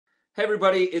Hey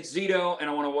everybody, it's Zito, and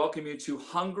I want to welcome you to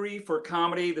Hungry for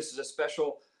Comedy. This is a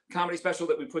special comedy special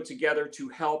that we put together to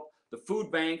help the food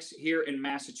banks here in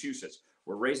Massachusetts.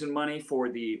 We're raising money for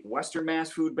the Western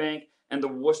Mass Food Bank and the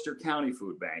Worcester County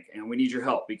Food Bank, and we need your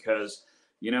help because,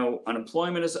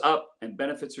 unemployment is up and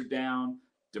benefits are down,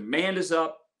 demand is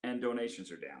up and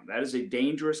donations are down. That is a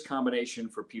dangerous combination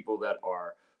for people that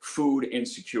are food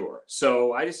insecure.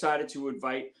 So I decided to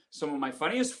invite some of my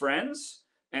funniest friends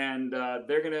and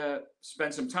they're gonna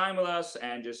spend some time with us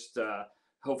and just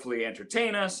hopefully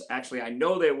entertain us. Actually, I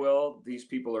know they will. These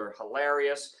people are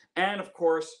hilarious, and of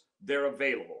course, they're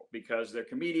available because they're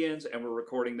comedians, and we're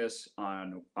recording this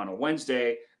on a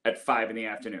Wednesday at 5 in the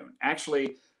afternoon.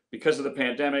 Actually, because of the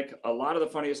pandemic, a lot of the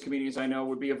funniest comedians I know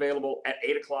would be available at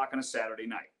 8 o'clock on a Saturday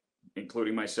night,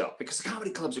 including myself, because the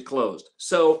comedy clubs are closed.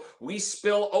 So we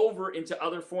spill over into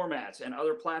other formats and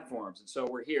other platforms. And so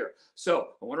we're here.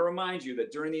 So I want to remind you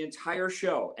that during the entire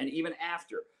show and even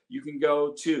after, you can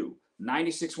go to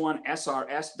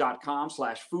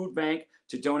 961srs.com/food bank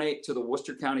to donate to the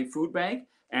Worcester County Food Bank.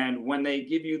 And when they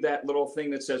give you that little thing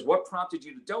that says, what prompted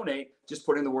you to donate? Just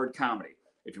put in the word comedy.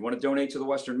 If you want to donate to the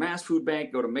Western Mass Food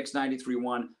Bank, go to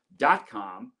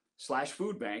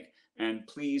mix931.com/food bank. And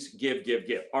please give.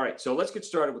 All right, so let's get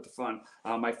started with the fun.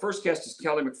 My first guest is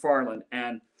Kelly MacFarland,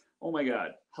 and oh my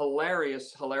God,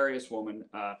 hilarious woman.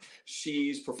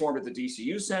 She's performed at the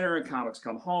DCU Center and Comics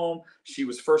Come Home. She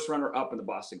was first runner-up in the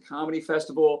Boston Comedy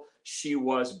Festival. She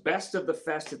was best of the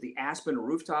fest at the Aspen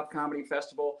Rooftop Comedy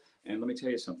Festival. And let me tell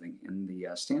you something, in the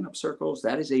stand-up circles,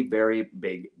 that is a very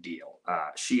big deal.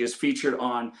 She is featured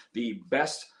on the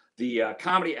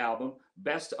comedy album,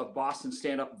 Best of Boston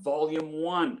Stand-Up Volume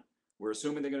 1. We're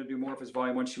assuming they're going to do more of his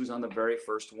Volume 1. She was on the very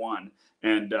first one.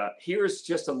 And here's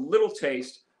just a little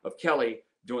taste of Kelly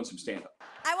doing some stand-up.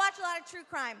 I watch a lot of true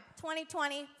crime.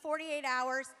 2020, 48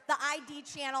 Hours, the ID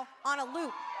channel on a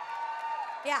loop.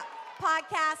 Yeah,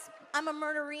 podcasts. I'm a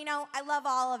murderino. I love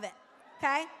all of it,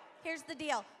 okay? Here's the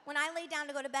deal. When I lay down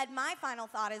to go to bed, my final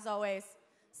thought is always,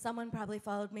 someone probably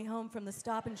followed me home from the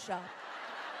Stop and Shop.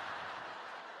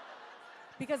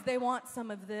 Because they want some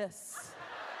of this.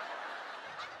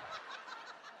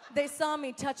 They saw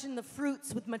me touching the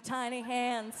fruits with my tiny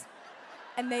hands,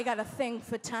 and they got a thing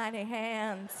for tiny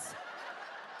hands.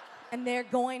 And they're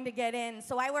going to get in.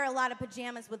 So I wear a lot of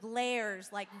pajamas with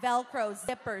layers, like Velcro,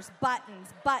 zippers,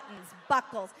 buttons,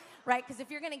 buckles, right? Because if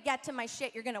you're gonna get to my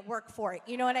shit, you're gonna work for it.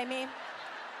 You know what I mean?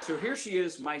 So here she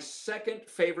is, my second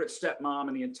favorite stepmom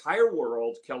in the entire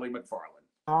world, Kelly MacFarland.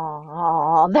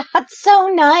 Oh, that's so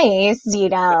nice,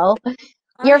 Zito.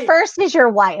 Your first is your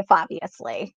wife,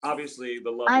 obviously. Obviously, the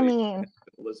lovely I mean,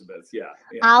 Elizabeth. Yeah.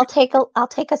 I'll take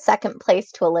a second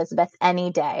place to Elizabeth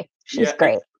any day. She's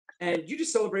great. And you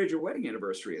just celebrated your wedding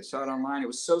anniversary. I saw it online. It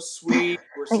was so sweet.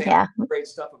 You were saying great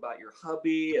stuff about your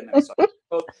hubby, and then I saw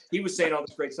he was saying all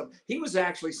this great stuff. He was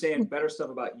actually saying better stuff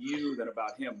about you than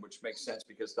about him, which makes sense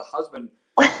because the husband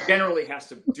generally has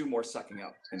to do more sucking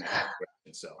up in that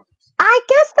situation. So I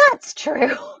guess that's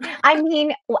true. I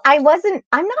mean, I'm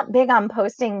not big on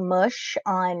posting mush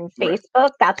on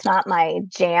Facebook. That's not my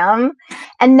jam.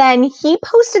 And then he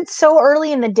posted so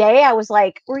early in the day, I was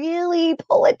like, really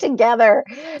pull it together.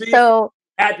 So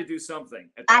had to do something.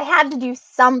 I had to do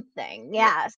something.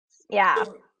 Yes. Yeah.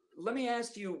 So, let me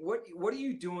ask you, what are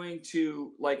you doing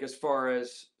to, like, as far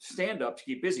as stand-up to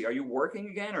keep busy? Are you working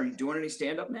again? Are you doing any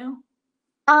stand-up now?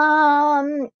 I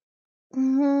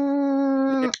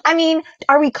mean,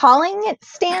 are we calling it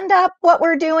stand-up, what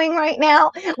we're doing right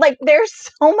now? Like, there's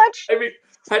so much. I mean,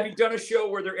 have you done a show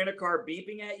where they're in a car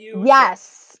beeping at you?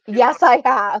 Yes. Yes, I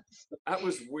have. That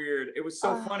was weird. It was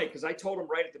so funny because I told him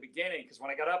right at the beginning, because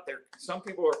when I got up there, some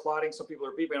people are applauding, some people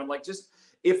are beeping. I'm like, just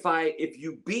if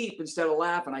you beep instead of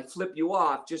laugh and I flip you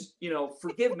off, just,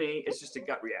 forgive me. It's just a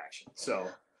gut reaction. So.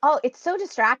 Oh, it's so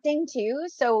distracting too.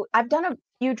 So I've done a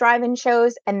few drive-in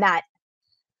shows, and that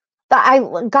I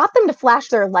got them to flash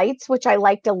their lights, which I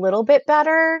liked a little bit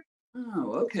better.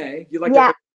 Oh, okay. You like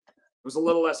it was a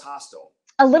little less hostile.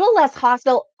 A little less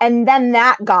hostile, and then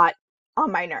that got on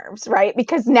my nerves, right?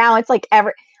 Because now it's like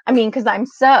because I'm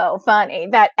so funny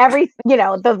that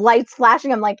the lights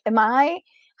flashing, I'm like, am I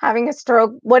having a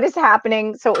stroke? What is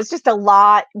happening? So it was just a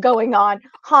lot going on,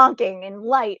 honking and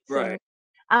lights. Right.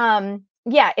 And,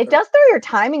 it does throw your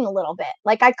timing a little bit.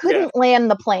 Like, I couldn't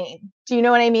land the plane. Do you know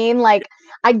what I mean? Like,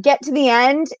 I'd get to the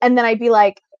end and then I'd be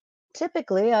like,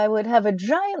 typically I would have a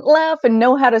giant laugh and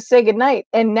know how to say goodnight.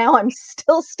 And now I'm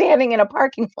still standing in a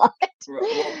parking lot.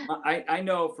 Well, I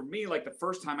know for me, like the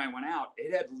first time I went out,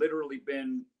 it had literally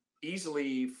been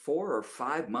easily 4 or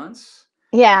 5 months.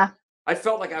 Yeah. I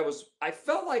felt like I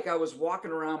was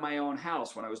walking around my own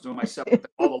house when I was doing my set, but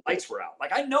all the lights were out.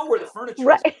 Like I know where the furniture is,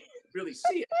 Right. really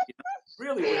see it. You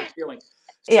know, really weird feeling.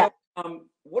 Yeah. So,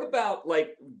 what about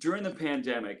like during the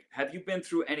pandemic? Have you been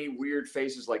through any weird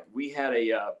phases? Like we had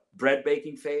a bread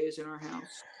baking phase in our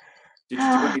house. Did you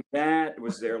do any of that?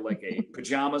 Was there like a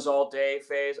pajamas all day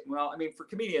phase? Well, I mean, for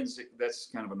comedians, that's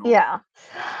kind of a normal. Yeah.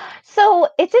 So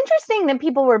it's interesting that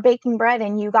people were baking bread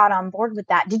and you got on board with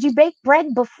that. Did you bake bread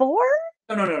before?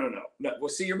 No. Well,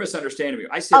 see, you're misunderstanding me.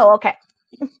 I said, Oh, okay.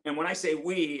 and when I say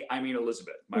we, I mean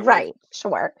Elizabeth, my wife. Right.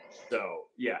 Sure. So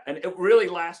yeah, and it really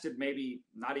lasted maybe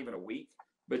not even a week.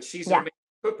 But she's an Yeah. amazing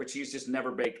cook, but she's just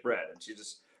never baked bread, and she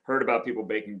just heard about people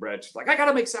baking bread. She's like, I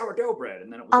gotta make sourdough bread,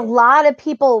 and then it was A over. lot of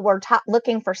people were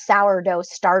looking for sourdough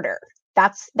starter.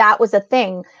 That was a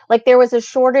thing. Like there was a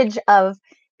shortage of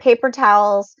paper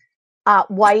towels,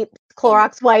 wipes, Oh yeah,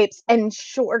 Clorox wipes, and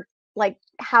like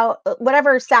how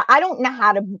whatever. I don't know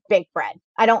how to bake bread.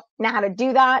 I don't know how to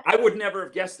do that. I would never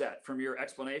have guessed that from your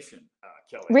explanation,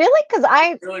 Kelly. Really? Because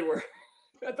Really were.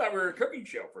 I thought we were a cooking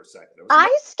show for a second. It was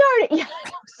I started, yeah,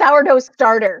 sourdough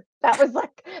starter.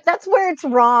 That's where it's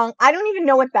wrong. I don't even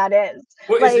know what that is.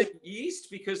 well, is Like, it yeast?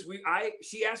 Because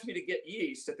she asked me to get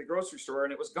yeast at the grocery store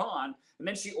and it was gone. And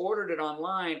then she ordered it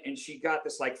online and she got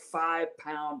this like 5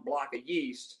 pound block of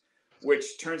yeast,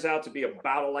 which turns out to be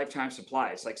about a lifetime supply.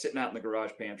 It's like sitting out in the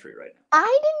garage pantry right now.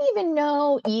 I didn't even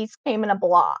know yeast came in a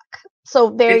block. So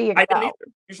there you I didn't go.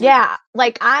 either. Usually, Yeah,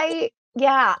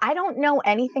 yeah, I don't know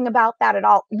anything about that at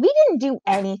all. We didn't do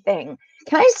anything.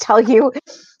 Can I just tell you,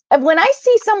 when I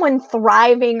see someone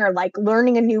thriving or like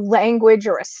learning a new language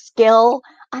or a skill,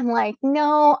 I'm like,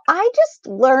 no, I just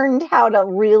learned how to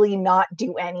really not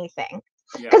do anything.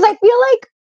 yeah, Because I feel like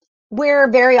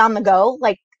we're very on the go.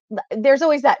 Like there's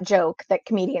always that joke that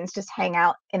comedians just hang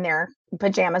out in their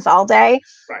pajamas all day.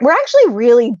 right. We're actually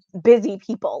really busy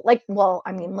people. Like, well,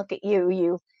 I mean, look at you.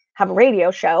 You have a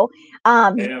radio show.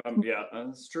 Yeah,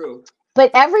 that's true.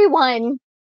 But everyone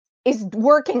is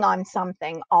working on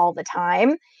something all the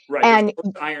time. Right. There's And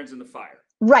always irons in the fire.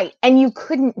 right. And you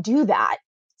couldn't do that.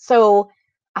 So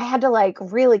I had to like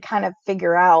really kind of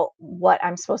figure out what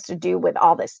I'm supposed to do with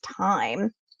all this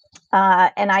time.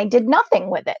 And I did nothing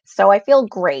with it. So I feel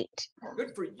great.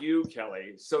 Good for you,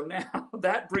 Kelly. So now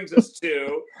that brings us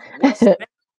to what's next?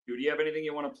 Do you have anything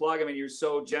you want to plug? I mean, you're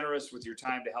so generous with your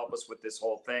time to help us with this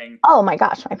whole thing. Oh my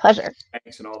gosh, my pleasure.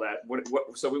 Thanks and all that.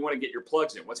 So we want to get your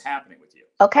plugs in. What's happening with you?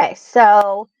 Okay,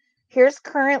 so here's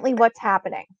currently what's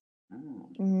happening. Oh.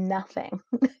 Nothing.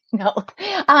 No.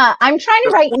 I'm trying to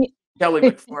write. Kelly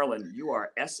MacFarland, you are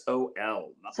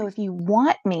SOL. So if you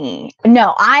want me,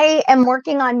 no, I am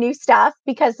working on new stuff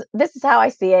because this is how I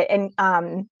see it.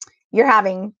 And you're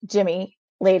having Jimmy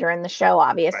later in the show,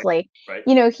 obviously. Right.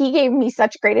 You know, he gave me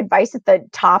such great advice at the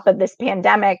top of this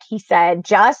pandemic. He said,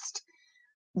 just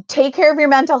take care of your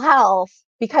mental health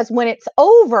because when it's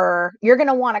over, you're going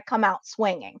to want to come out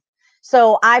swinging.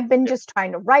 So I've been just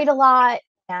trying to write a lot.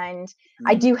 And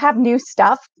I do have new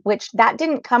stuff, which that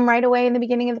didn't come right away in the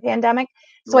beginning of the pandemic.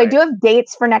 So I do have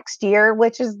dates for next year,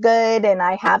 which is good. And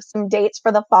I have some dates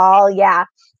for the fall. Yeah.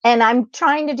 And I'm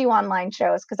trying to do online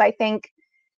shows because I think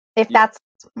if that's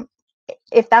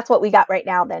what we got right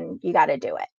now, then you got to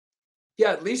do it.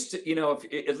 Yeah, at least if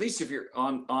you're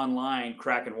online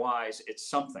cracking wise, it's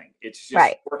something. It's just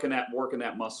Right. working that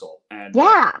muscle. And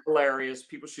Yeah. hilarious.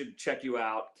 People should check you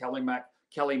out.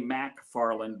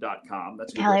 KellyMacFarland.com.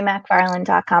 That's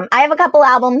KellyMacFarland.com. I have a couple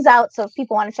albums out, so if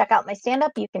people want to check out my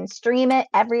stand-up, you can stream it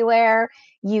everywhere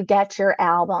you get your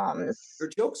albums. Your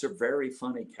jokes are very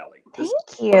funny, Kelly.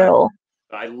 Thank you.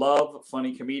 I love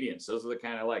funny comedians. Those are the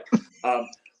kind I like.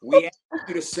 We asked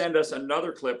you to send us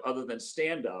another clip other than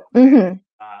stand-up. Mm-hmm.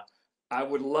 I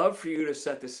would love for you to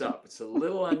set this up. It's a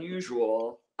little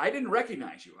unusual. I didn't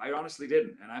recognize you. I honestly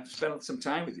didn't. And I've spent some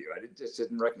time with you. I just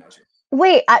didn't recognize you.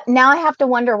 Wait, now I have to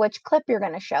wonder which clip you're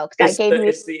going to show because I gave you.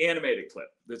 It's the animated clip.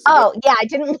 Yeah, I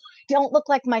don't look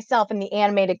like myself in the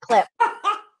animated clip.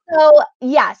 So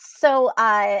yes,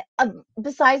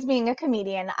 besides being a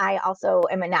comedian, I also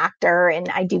am an actor and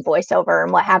I do voiceover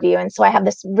and what have you. And so I have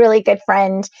this really good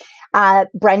friend,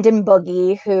 Brendan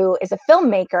Boogie, who is a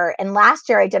filmmaker. And last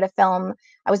year I did a film.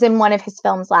 I was in one of his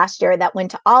films last year that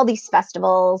went to all these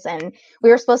festivals, and we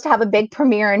were supposed to have a big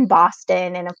premiere in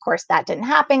Boston. And of course that didn't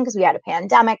happen because we had a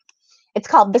pandemic. It's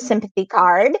called The Sympathy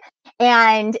Card,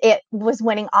 and it was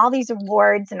winning all these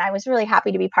awards, and I was really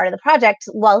happy to be part of the project.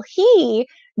 Well, he,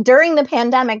 during the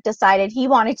pandemic, decided he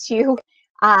wanted to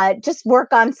just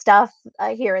work on stuff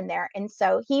here and there. And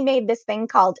so he made this thing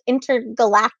called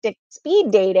Intergalactic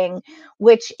Speed Dating,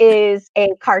 which is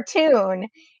a cartoon.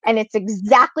 and it's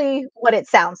exactly what it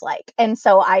sounds like. And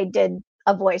so I did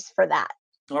a voice for that.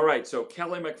 All right, so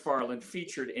Kelly MacFarland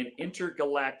featured in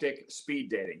Intergalactic Speed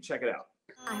Dating. Check it out.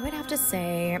 I would have to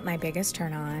say my biggest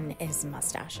turn on is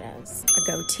mustaches. A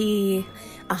goatee,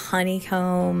 a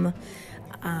honeycomb,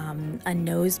 a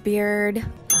nose beard,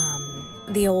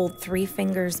 the old three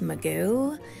fingers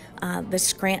Magoo, the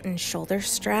Scranton shoulder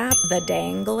strap, the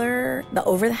dangler, the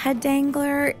over the head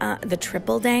dangler, the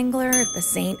triple dangler, the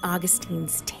St.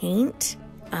 Augustine's taint,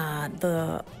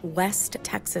 the West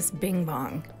Texas bing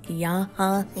bong.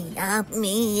 Yummy.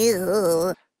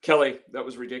 Kelly, that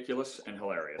was ridiculous and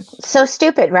hilarious. So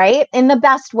stupid, right? In the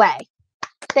best way.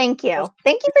 Thank you.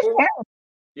 Thank you for sharing.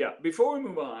 Yeah, before we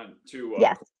move on to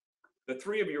Yes. the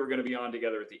three of you are going to be on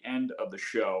together at the end of the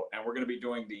show, and we're going to be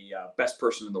doing the best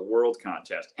person in the world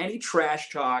contest. Any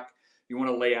trash talk you want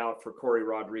to lay out for Corey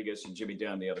Rodrigues and Jimmy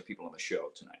Dunn, the other people on the show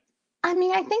tonight? I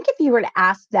mean, I think if you were to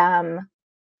ask them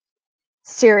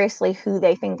seriously who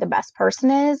they think the best person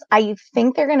is, I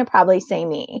think they're going to probably say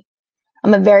me.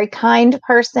 I'm a very kind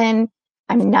person.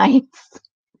 I'm nice.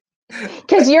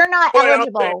 Because you're not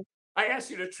eligible. I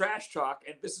asked you to trash talk,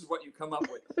 and this is what you come up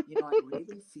with. You know, I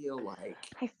really feel like.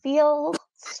 I feel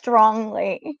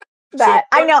strongly that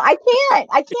I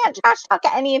can't trash talk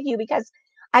at any of you because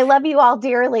I love you all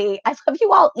dearly. I love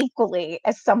you all equally,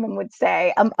 as someone would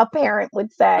say, a parent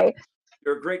would say.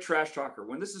 You're a great trash talker.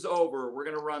 When this is over, we're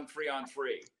going to run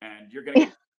 3-on-3, and you're going to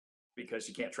get because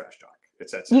you can't trash talk.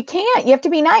 It's that simple. You can't. You have to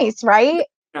be nice, right?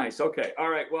 Nice. Okay. All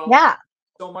right. Well, yeah.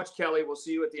 So much, Kelly. We'll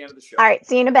see you at the end of the show. All right.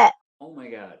 See you in a bit. Oh my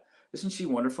God. Isn't she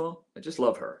wonderful? I just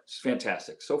love her. She's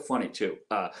fantastic. So funny too.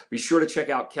 Be sure to check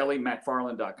out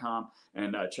kellymacfarland.com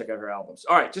and check out her albums.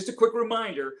 All right. Just a quick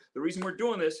reminder. The reason we're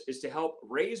doing this is to help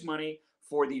raise money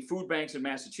for the food banks in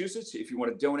Massachusetts. If you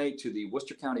want to donate to the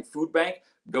Worcester County Food Bank,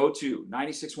 go to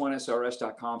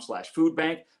 961srs.com/food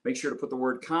bank. Make sure to put the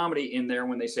word comedy in there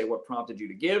when they say what prompted you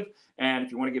to give. And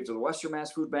if you want to give to the Western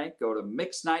Mass Food Bank, go to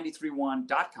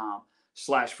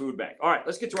mix931.com/food bank. All right,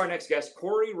 let's get to our next guest,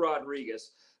 Corey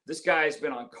Rodrigues. This guy's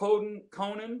been on Conan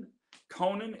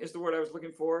is the word I was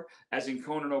looking for, as in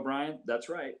Conan O'Brien. That's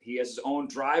right. He has his own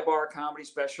dry bar comedy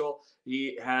special.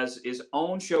 He has his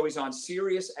own show. He's on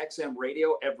Sirius XM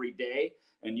radio every day.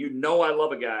 And you know I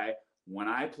love a guy when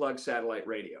I plug satellite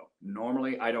radio.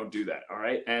 Normally, I don't do that, all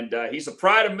right? And he's the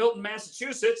pride of Milton,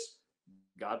 Massachusetts.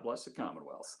 God bless the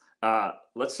Commonwealth.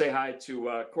 Let's say hi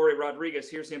to Corey Rodrigues.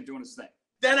 Here's him doing his thing.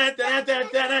 Dance.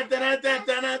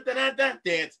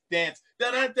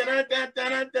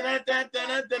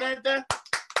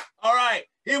 All right,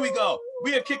 here we go.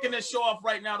 We are kicking this show off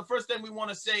right now. The first thing we want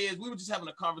to say is we were just having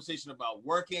a conversation about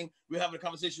working. We were having a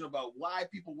conversation about why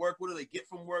people work. What do they get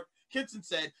from work? Kitson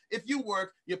said, if you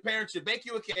work, your parents should bake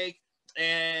you a cake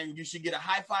and you should get a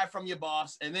high five from your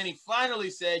boss. And then he finally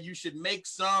said you should make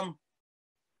some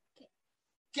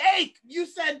cake. You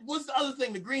said, what's the other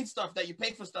thing? The green stuff that you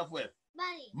pay for stuff with?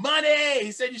 Money.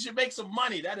 He said you should make some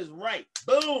money. That is right.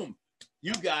 Boom.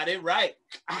 You got it right.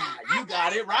 You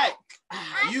got it right.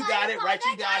 You got it right.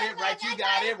 You got it right. You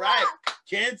got it right.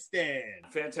 Can't stand.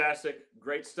 Fantastic.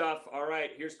 Great stuff. All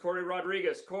right. Here's Corey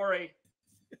Rodrigues. Corey.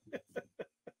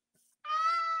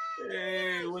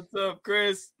 Hey, what's up,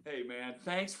 Chris? Hey, man.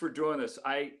 Thanks for doing this.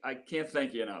 I can't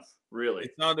thank you enough.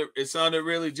 Really. It sounded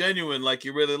really genuine, like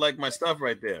you really like my stuff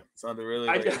right there. It sounded really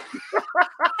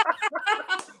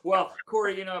Well,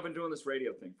 Corey, you know, I've been doing this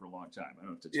radio thing for a long time. I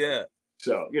don't have to tell you.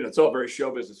 So, you know, it's all very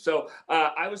show business. So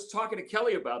I was talking to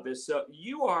Kelly about this. So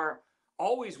you are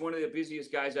always one of the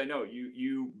busiest guys I know.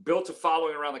 You built a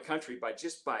following around the country by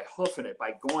hoofing it,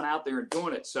 by going out there and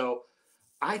doing it. So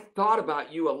I thought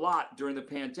about you a lot during the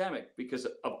pandemic because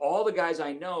of all the guys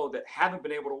I know that haven't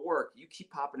been able to work. You keep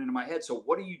popping into my head. So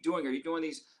what are you doing? Are you doing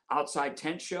these outside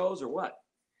tent shows or what?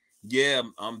 Yeah,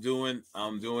 I'm doing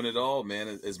it all, man,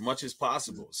 as much as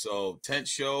possible. So tent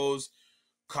shows,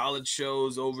 college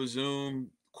shows over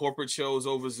Zoom, corporate shows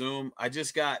over Zoom. You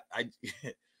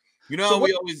know, so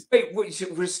we always wait,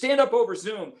 stand up over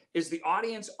Zoom. Is the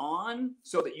audience on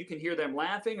so that you can hear them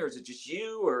laughing, or is it just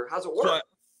you, or how's it work? So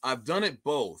I've done it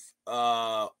both.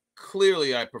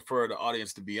 Clearly I prefer the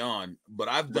audience to be on, but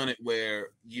I've done it where,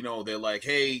 you know, they're like,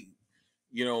 hey,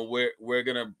 you know, we're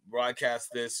gonna broadcast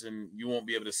this and you won't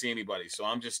be able to see anybody. So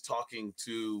I'm just talking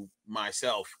to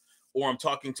myself, or I'm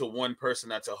talking to one person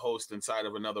that's a host inside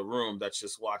of another room that's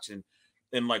just watching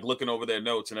and like looking over their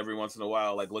notes, and every once in a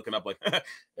while like looking up like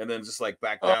and then just like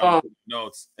back down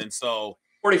notes. And so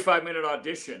 45-minute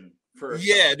audition for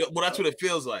well, that's what it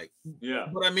feels like. Yeah.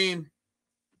 But I mean,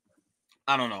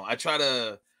 I don't know. I try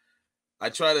to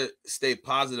stay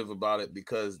positive about it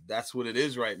because that's what it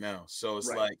is right now. So it's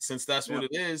like, since that's what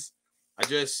it is, I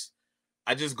just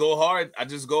go hard. I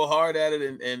just go hard at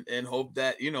it and hope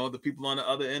that, you know, the people on the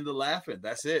other end are laughing.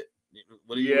 That's it.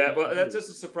 What do you? Yeah, well, that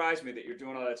doesn't surprise me that you're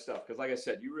doing all that stuff because, like I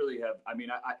said, you really have. I mean,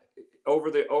 I over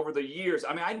the years.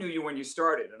 I mean, I knew you when you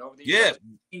started, and over the years, I've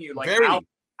seen you like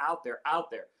out there.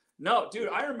 No, dude,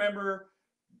 I remember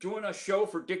doing a show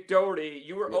for Dick Doherty.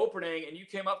 You were opening, and you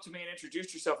came up to me and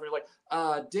introduced yourself, and you're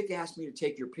like, "Dick asked me to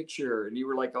take your picture," and you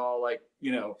were like, all like,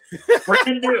 you know,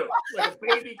 brand new, like a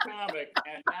baby comic,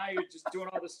 and now you're just doing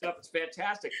all this stuff. It's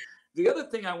fantastic. The other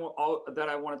thing I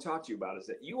want to talk to you about is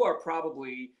that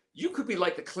you could be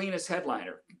like the cleanest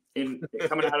headliner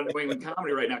coming out of New England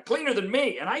comedy right now, cleaner than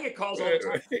me. And I get calls all the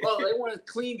time. Well, they want a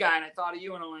clean guy, and I thought of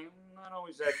you, and I'm like, not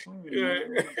always that clean. When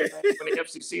the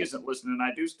FCC isn't listening,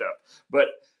 I do stuff. But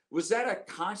was that a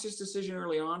conscious decision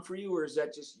early on for you, or is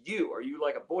that just you? Are you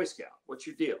like a Boy Scout? What's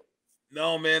your deal?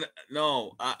 No, man.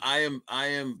 No, I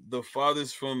am the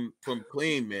farthest from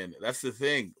clean, man. That's the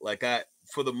thing. Like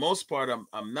for the most part,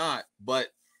 I'm not, but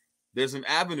there's an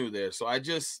avenue there. So I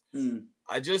just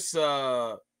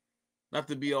not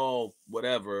to be all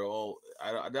whatever.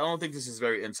 I don't think this is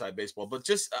very inside baseball, but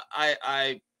just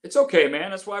it's okay,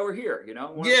 man. That's why we're here, you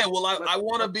know. Yeah, well, I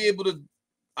want to be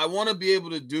able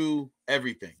to do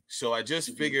everything. So I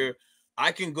just figure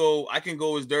I can go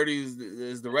as dirty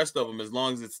as the rest of them, as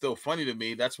long as it's still funny to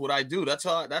me. That's what I do. That's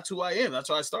who I am. That's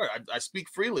how I start. I speak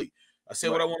freely. I say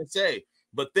what I want to say.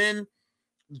 But then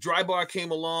Dry Bar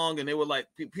came along, and they were like,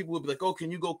 people would be like, "Oh,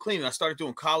 can you go clean?" And I started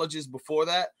doing colleges before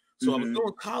that. So I was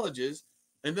doing colleges,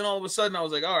 and then all of a sudden I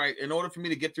was like, all right, in order for me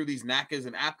to get through these NACAs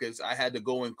and APCAs, I had to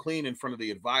go and clean in front of the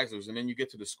advisors, and then you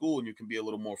get to the school and you can be a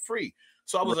little more free.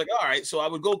 So I was like, all right. So I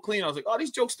would go clean. I was like, oh,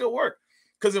 these jokes still work.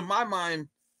 Because in my mind,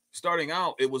 starting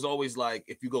out, it was always like,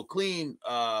 if you go clean,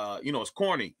 you know, it's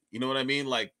corny. You know what I mean?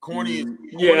 Like corny.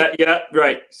 Yeah,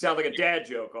 right. Sound like a dad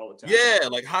joke all the time. Yeah,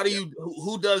 like how do you?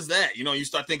 Who does that? You know, you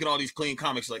start thinking all these clean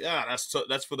comics, like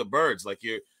that's for the birds. Like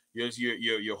you're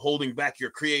holding back your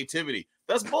creativity.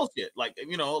 That's bullshit. Like,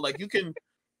 you know, like you can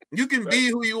be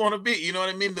who you want to be. You know what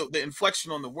I mean? The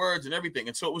inflection on the words and everything.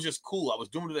 And so it was just cool. I was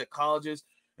doing it at colleges,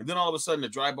 and then all of a sudden the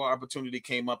Dry Bar opportunity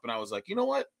came up, and I was like, you know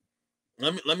what?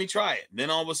 Let me try it. And then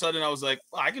all of a sudden I was like,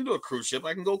 well, I can do a cruise ship.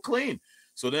 I can go clean.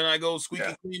 So then I go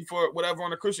squeaky clean for whatever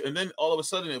on a cruise ship. And then all of a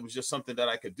sudden it was just something that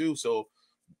I could do. So,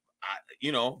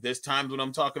 you know, there's times when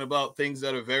I'm talking about things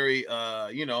that are very,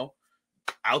 you know,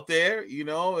 out there, you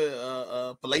know,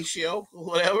 fellatio,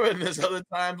 whatever. And there's other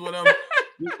times when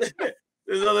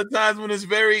it's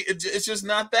very, it's just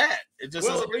not that. It just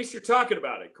at least you're talking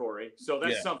about it, Corey. So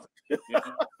that's something. You know?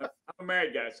 I'm a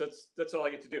married guy, so that's all I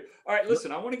get to do. All right,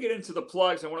 listen, I want to get into the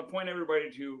plugs. I want to point everybody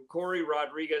to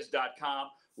CoreyRodrigues.com.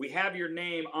 We have your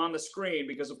name on the screen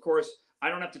because, of course, I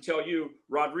don't have to tell you,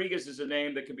 Rodrigues is a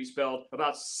name that can be spelled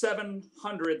about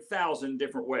 700,000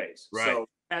 different ways. Right. So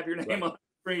have your name on the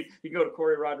screen. You can go to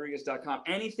CoreyRodrigues.com.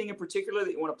 Anything in particular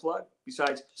that you want to plug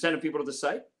besides sending people to the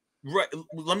site? Right.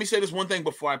 Let me say this one thing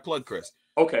before I plug, Chris.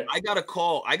 Okay. I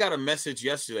got a message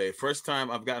yesterday. First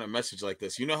time I've gotten a message like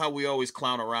this. You know how we always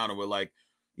clown around and we're like,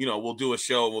 you know, we'll do a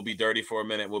show and we'll be dirty for a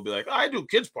minute. We'll be like, I do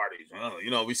kids parties. You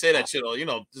know, we say that shit, you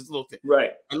know, this little thing.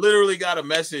 Right. I literally got a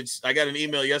message. I got an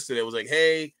email yesterday. It was like,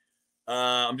 hey,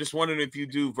 I'm just wondering if you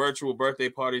do virtual birthday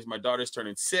parties. My daughter's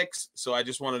turning 6. So I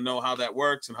just want to know how that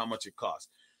works and how much it costs.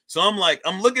 So I'm like,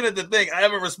 I'm looking at the thing. I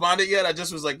haven't responded yet. I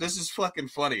just was like, this is fucking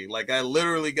funny. Like I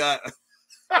literally got.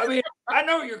 I mean, I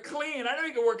know you're clean. I know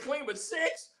you can work clean, but 6.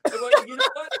 But you know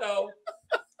what though?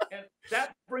 And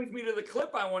that brings me to the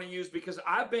clip I want to use because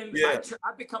I've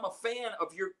become a fan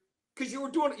of your, because you're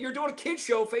doing a kids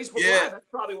show, Facebook Live. That's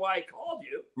probably why I called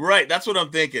you. Right. That's what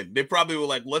I'm thinking. They probably were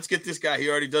like, let's get this guy. He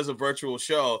already does a virtual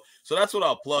show. So that's what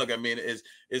I'll plug. I mean,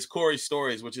 is Corey's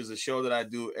Stories, which is a show that I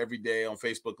do every day on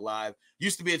Facebook Live.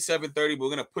 Used to be at 7:30, but we're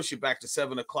going to push it back to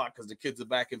 7 o'clock because the kids are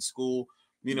back in school.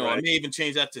 You know, I may even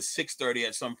change that to 6:30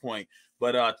 at some point.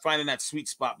 But finding that sweet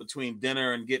spot between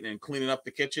dinner and cleaning up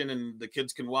the kitchen and the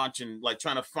kids can watch and like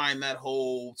trying to find that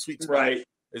whole sweet spot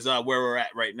is where we're at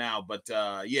right now. But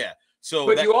yeah. So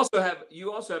but you also have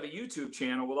a YouTube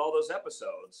channel with all those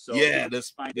episodes. So yeah,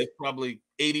 there's probably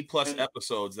 80 plus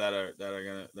episodes that are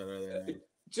there.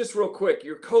 Just real quick,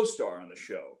 your co-star on the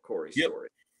show, Corey Story.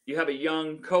 You have a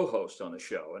young co-host on the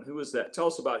show, and who is that? Tell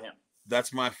us about him.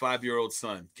 That's my 5-year-old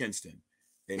son, Kinston,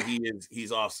 and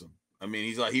he's awesome. I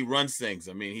mean, he runs things.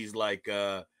 I mean, he's like,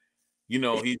 you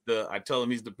know, I tell him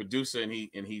he's the producer, and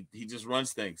he just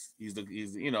runs things. He's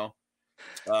you know,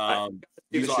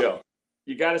 he's the show.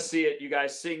 You got to see it. You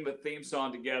guys sing the theme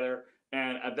song together,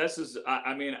 and this is.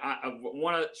 I mean, I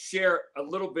want to share a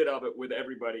little bit of it with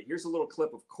everybody. Here's a little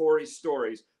clip of Corey's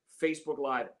Stories, Facebook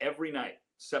Live every night,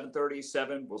 7:30,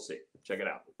 7. We'll see. Check it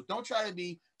out. Don't try to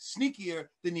be sneakier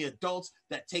than the adults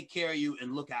that take care of you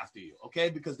and look after you, okay?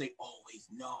 Because they always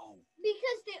know.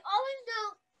 Because they always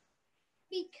know.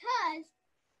 Because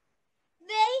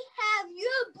they have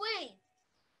your brain.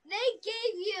 They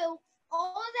gave you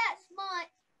all that smart,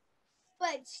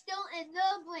 but still in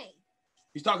their brain.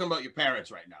 He's talking about your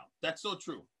parents right now. That's so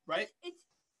true, right?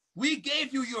 We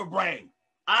gave you your brain.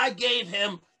 I gave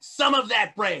him some of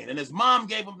that brain, and his mom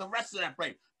gave him the rest of that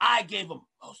brain. I gave him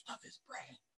most of his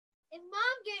brain. And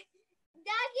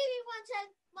Dad gave me one side,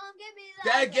 Mom gave me the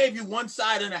Dad other. gave you one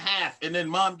side and a half, and then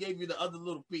Mom gave you the other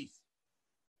little piece.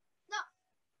 No,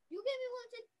 you gave me one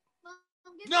side, Mom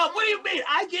gave me No, the what do you other. mean?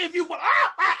 I gave you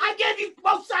I gave you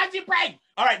both sides of your brain.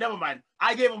 All right, never mind.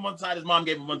 I gave him one side. His mom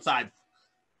gave him one side.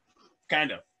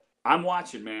 Kind of. I'm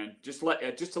watching, man. Just to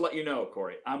let you know,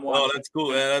 Corey. I'm watching. Oh, that's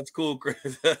cool. Yeah, that's cool,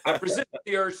 Chris. I resist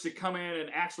the urge to come in and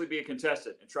actually be a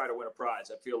contestant and try to win a prize.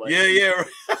 I feel like yeah.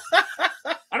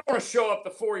 I don't want to show up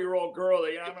the 4-year-old girl that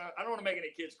I don't want to make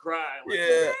any kids cry. Like,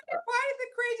 Yeah. why did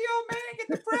the crazy old man get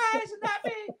the prize and not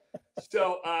me?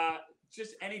 So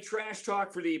just any trash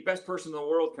talk for the best person in the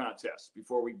world contest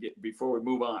before we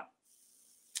move on.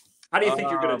 How do you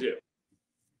think you're gonna do?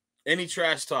 Any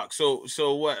trash talk. So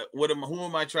who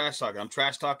am I trash talking? I'm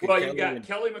trash talking. Well, Kelly you got and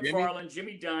Kelly MacFarland,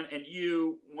 Jimmy Dunn, and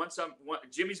you.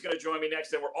 Jimmy's going to join me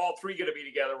next, and we're all three going to be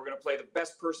together. We're going to play the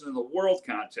best person in the world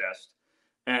contest,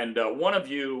 and one of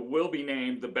you will be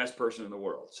named the best person in the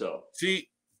world. So see,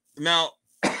 now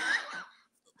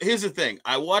here's the thing.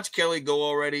 I watched Kelly go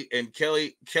already, and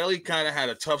Kelly kind of had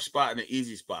a tough spot and an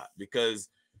easy spot because,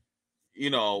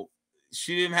 she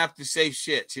didn't have to say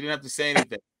shit. She didn't have to say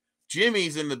anything.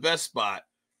 Jimmy's in the best spot,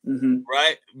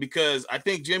 right? Because I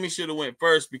think Jimmy should have went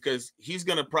first because he's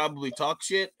gonna probably talk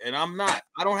shit, and I'm not.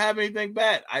 I don't have anything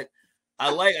bad. I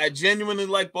genuinely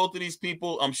like both of these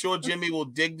people. I'm sure Jimmy will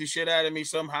dig the shit out of me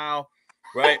somehow,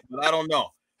 right? But I don't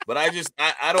know. But I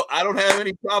don't have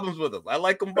any problems with them. I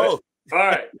like them both. All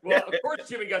right. Well, of course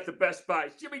Jimmy got the best spot.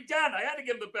 It's Jimmy Dunn. I had to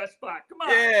give him the best spot. Come on.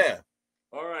 Yeah.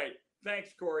 All right.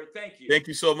 Thanks, Corey. Thank you. Thank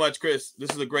you so much, Chris.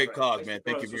 This is a great cause, man.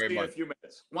 Thank you We'll very see you in much. a few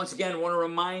minutes. Once again, I want to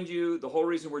remind you the whole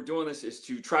reason we're doing this is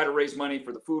to try to raise money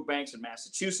for the food banks in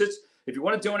Massachusetts. If you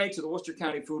want to donate to the Worcester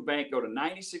County Food Bank, go to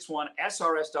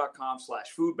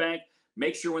 961srs.com/foodbank.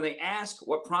 Make sure when they ask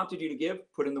what prompted you to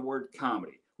give, put in the word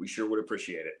comedy. We sure would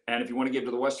appreciate it. And if you want to give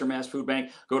to the Western Mass Food Bank,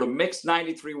 go to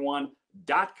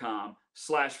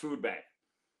mix931.com/foodbank.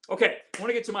 Okay, I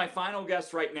want to get to my final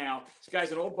guest right now. This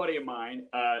guy's an old buddy of mine,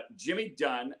 Jimmy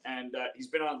Dunn, and he's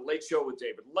been on The Late Show with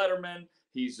David Letterman.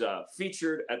 He's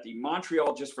featured at the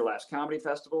Montreal Just for Laughs Comedy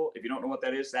Festival. If you don't know what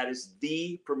that is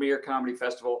the premier comedy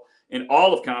festival in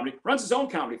all of comedy. Runs his own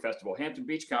comedy festival, Hampton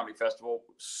Beach Comedy Festival.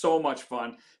 So much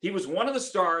fun. He was one of the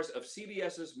stars of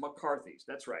CBS's McCarthy's.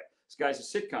 That's right. This guy's a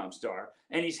sitcom star,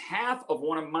 and he's half of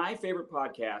one of my favorite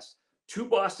podcasts, Two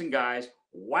Boston Guys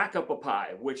Whack Up a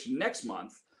Pie, which next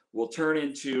month will turn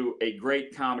into a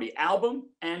great comedy album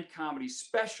and comedy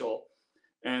special.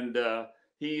 And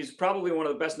he's probably one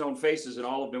of the best known faces in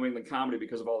all of New England comedy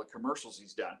because of all the commercials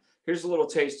he's done. Here's a little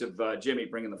taste of Jimmy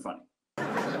bringing the funny.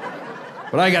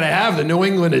 But I got to have the New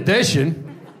England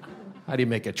edition. How do you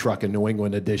make a truck a New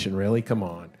England edition, really? Come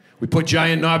on. We put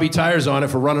giant knobby tires on it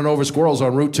for running over squirrels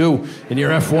on Route 2 in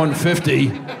your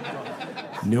F-150.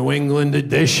 New England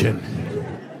edition.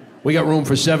 We got room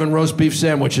for 7 roast beef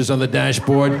sandwiches on the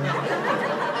dashboard.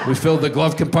 We filled the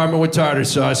glove compartment with tartar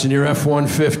sauce in your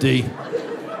F-150.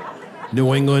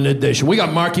 New England edition. We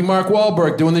got Mark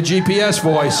Wahlberg doing the GPS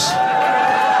voice.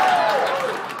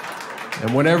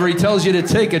 And whenever he tells you to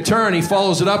take a turn, he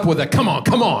follows it up with a, come on,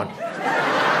 come on.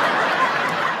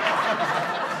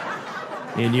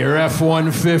 In your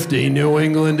F-150 New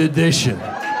England edition.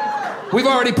 We've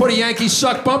already put a Yankees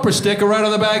suck bumper sticker right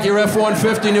on the back of your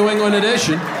F-150 New England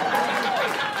edition.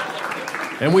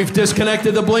 And we've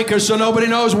disconnected the blinkers so nobody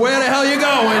knows where the hell you're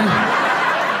going.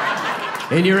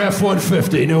 In your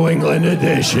F-150 New England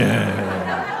edition.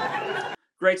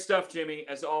 Great stuff, Jimmy,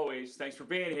 as always. Thanks for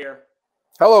being here.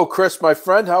 Hello, Chris, my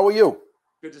friend. How are you?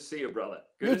 Good to see you, brother.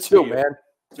 Good You to see too, you. man.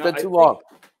 It's Now, been I too think long.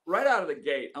 Right out of the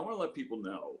gate, I want to let people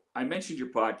know, I mentioned your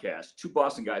podcast, Two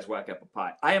Boston Guys Whack Up a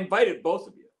Pie. I invited both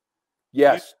of you.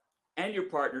 Yes. And your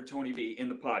partner, Tony V, in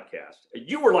the podcast.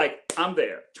 You were like, I'm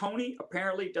there. Tony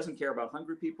apparently doesn't care about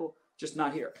hungry people, just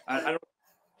not here. I don't.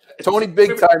 Tony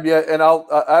big time, yeah. And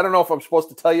I don't know if I'm supposed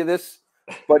to tell you this,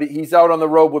 but he's out on the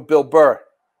road with Bill Burr.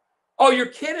 Oh, you're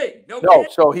kidding. No, No,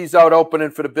 kidding. so he's out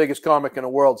opening for the biggest comic in the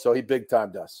world, so he big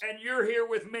timed us. And you're here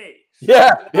with me.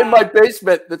 Yeah, in my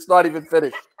basement that's not even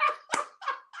finished.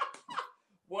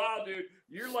 Wow, dude.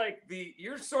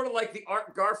 You're sort of like the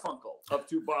Art Garfunkel of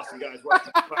two Boston guys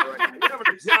watching the fight right now. You're having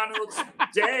a John Oates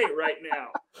day right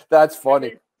now. That's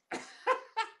funny.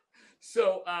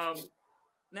 So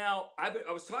now I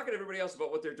was talking to everybody else about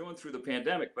what they're doing through the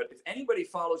pandemic, but if anybody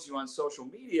follows you on social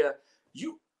media,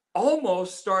 you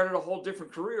almost started a whole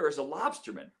different career as a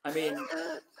lobsterman. I mean,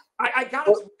 we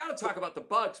gotta talk about the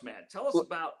bugs, man. Tell us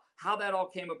about how that all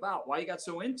came about, why you got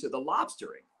so into the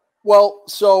lobstering. Well,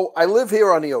 so I live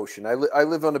here on the ocean. I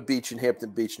live on a beach in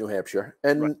Hampton Beach, New Hampshire.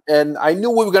 And I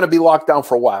knew we were going to be locked down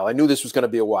for a while. I knew this was going to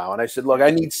be a while. And I said, look, I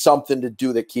need something to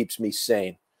do that keeps me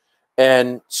sane.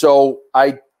 And so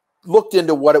I looked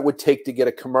into what it would take to get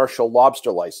a commercial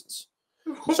lobster license.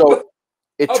 So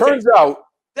it turns out.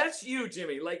 That's you,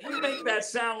 Jimmy. Like, you make that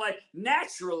sound like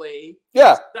naturally.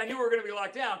 Yeah. I knew we were going to be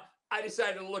locked down. I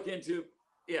decided to look into,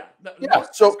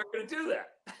 So we're going to do that.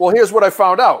 Well, here's what I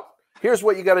found out. Here's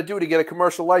what you got to do to get a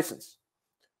commercial license.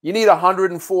 You need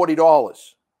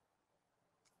 $140.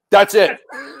 That's it.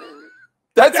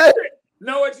 That's it.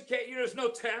 No education. There's no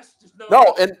test.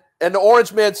 No, and the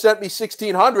Orange Man sent me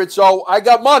 $1,600, so I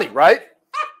got money, right?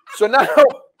 So now,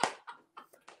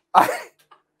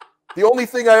 the only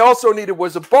thing I also needed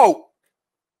was a boat.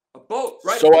 A boat,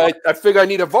 right? So I figure I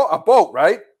need a boat,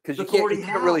 right? Because you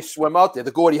can't really swim out there. The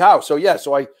Gordie Howe. So yeah,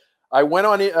 so I went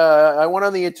on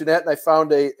the internet and I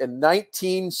found a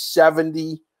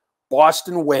 1970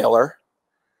 Boston whaler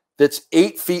that's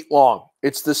 8 feet long.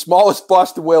 It's the smallest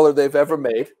Boston whaler they've ever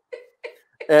made.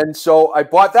 And so I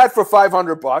bought that for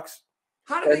 $500.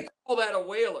 How do they call that a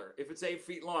whaler if it's 8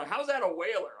 feet long? How's that a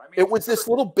whaler? I mean, it was this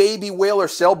little baby whaler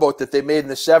sailboat that they made in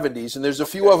the 70s, and there's a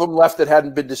few of them left that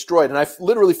hadn't been destroyed. And I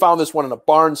literally found this one in a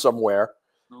barn somewhere,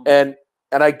 and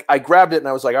I grabbed it and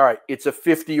I was like, all right, it's a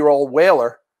 50-year-old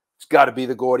whaler. It's got to be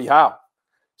the Gordie Howe.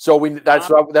 So that's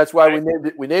why we named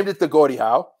it. We named it the Gordie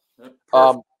Howe.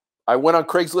 I went on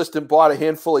Craigslist and bought a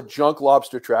handful of junk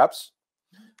lobster traps,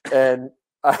 and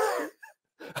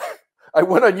I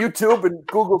went on YouTube and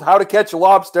Googled how to catch a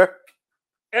lobster.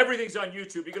 Everything's on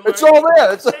YouTube. You can learn it's all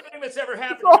there. It's anything that's ever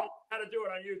happened. How to do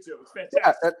it on YouTube. It's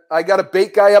fantastic. Yeah, I got a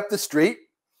bait guy up the street,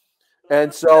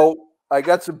 and so I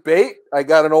got some bait. I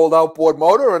got an old outboard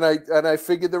motor, and I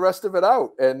figured the rest of it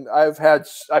out. And I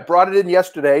brought it in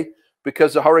yesterday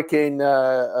because of Hurricane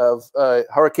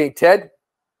Ted.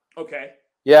 Okay.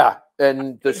 Yeah,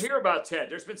 and I didn't hear about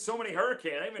Ted. There's been so many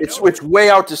hurricanes. It's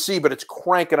way out to sea, but it's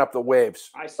cranking up the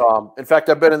waves. I see. In fact,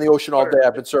 I've been in the ocean all day.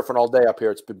 I've been surfing all day up here.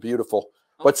 It's been beautiful.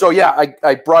 But so yeah,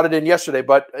 I brought it in yesterday,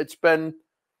 but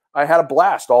I had a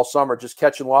blast all summer just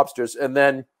catching lobsters. And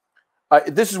then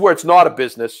this is where it's not a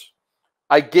business.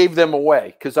 I gave them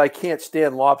away because I can't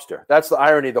stand lobster. That's the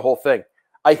irony of the whole thing.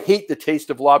 I hate the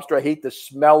taste of lobster. I hate the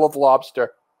smell of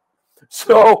lobster.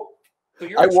 So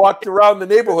I walked around the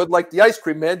neighborhood like the ice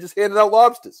cream man, just handing out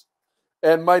lobsters.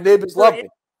 And my neighbors love me.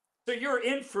 So you're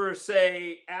in for,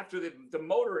 say, after the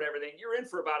motor and everything, you're in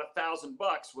for about $1,000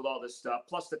 with all this stuff,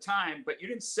 plus the time, but you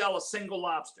didn't sell a single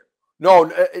lobster.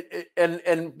 No,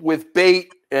 and with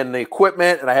bait and the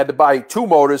equipment, and I had to buy 2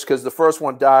 motors because the first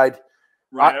one died.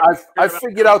 Right. I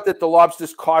figured out that the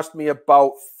lobsters cost me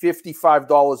about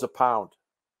 $55 a pound.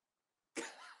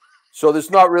 So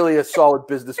there's not really a solid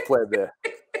business plan there.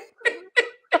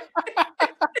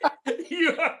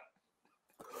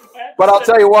 But I'll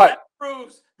tell you what,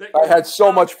 I had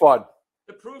so much fun.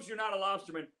 It proves you're not a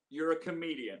lobsterman. You're a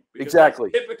comedian.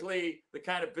 Exactly. That's typically the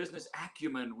kind of business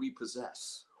acumen we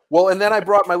possess. Well, and then I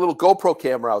brought my little GoPro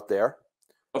camera out there.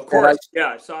 Of course,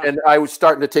 I saw it. And I was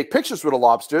starting to take pictures with the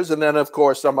lobsters. And then, of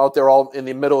course, I'm out there all in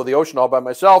the middle of the ocean all by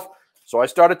myself. So I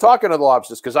started talking to the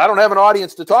lobsters because I don't have an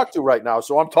audience to talk to right now.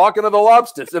 So I'm talking to the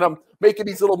lobsters, and I'm making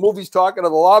these little movies talking to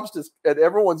the lobsters, and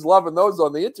everyone's loving those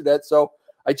on the internet. So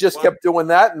I just kept doing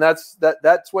that, and that's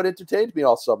what entertained me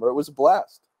all summer. It was a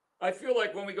blast. I feel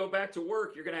like when we go back to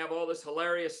work, you're going to have all this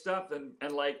hilarious stuff, and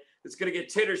like it's going to get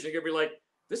titters. You're going to be like,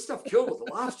 this stuff killed with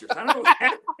the lobsters. I don't know what's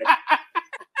happening.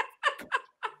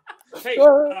 Hey,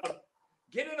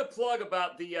 get in a plug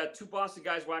about the 2 Boston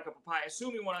Guys Whack Up a Pie. I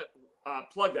assume you want to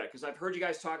plug that because I've heard you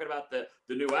guys talking about the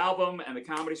new album and the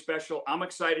comedy special. I'm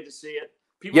excited to see it.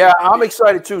 I'm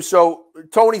excited too. So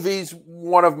Tony V's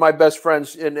one of my best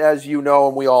friends, and as you know,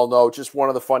 and we all know, just one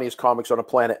of the funniest comics on the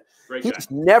planet.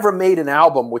 He's never made an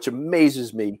album, which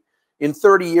amazes me. In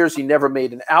 30 years, he never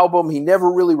made an album. He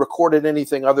never really recorded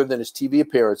anything other than his TV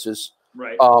appearances.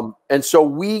 Right. And so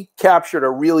we captured a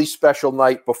really special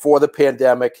night before the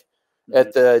pandemic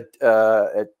at the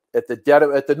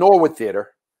Norwood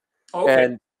Theater. Okay.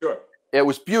 And sure. It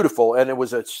was beautiful, and it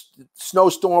was a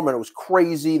snowstorm, and it was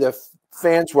crazy. The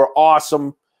fans were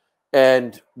awesome,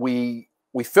 and we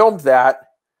filmed that.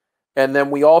 And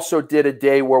then we also did a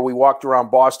day where we walked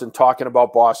around Boston talking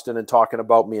about Boston and talking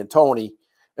about me and Tony.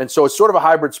 And so it's sort of a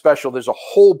hybrid special. There's a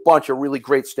whole bunch of really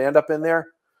great stand-up in there.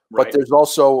 Right. But there's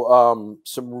also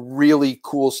some really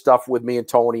cool stuff with me and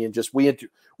Tony, and just we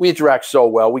interact so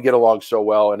well. We get along so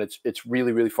well, and it's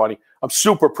really, really funny. I'm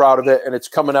super proud of it, and it's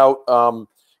coming out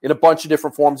in a bunch of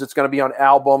different forms. It's going to be on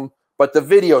album, but the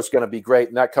video is going to be great,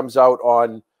 and that comes out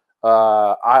on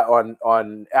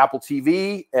Apple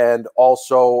TV and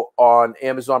also on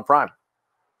Amazon Prime.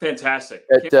 Fantastic.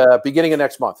 At beginning of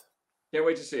next month. Can't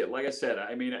wait to see it. Like I said,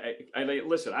 I mean, I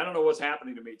listen, I don't know what's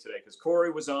happening to me today because Corey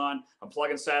was on. I'm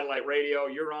plugging satellite radio.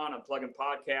 You're on. I'm plugging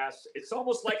podcasts. It's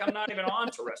almost like I'm not even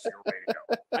on terrestrial radio.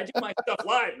 I do my stuff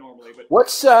live normally. But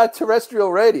what's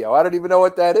terrestrial radio? I don't even know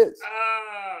what that is.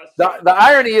 The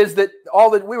irony is that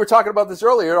we were talking about this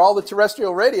earlier. All the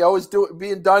terrestrial radio is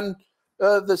being done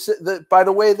by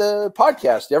the way the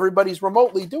podcast. Everybody's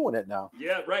remotely doing it now.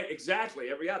 Yeah, right. Exactly.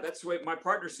 That's the way my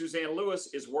partner Suzanne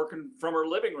Lewis is working from her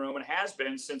living room and has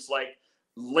been since like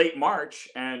late March,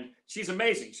 and she's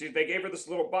amazing. They gave her this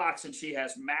little box and she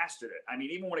has mastered it. I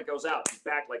mean, even when it goes out, she's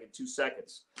back like in 2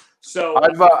 seconds. So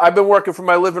I've been working from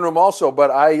my living room also, but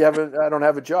I don't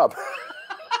have a job.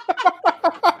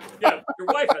 Yeah, your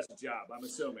wife has a job, I'm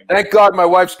assuming. Thank God my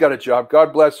wife's got a job.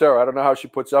 God bless her. I don't know how she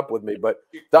puts up with me, but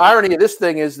the irony of this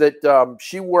thing is that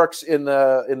she works in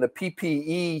the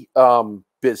PPE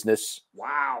business.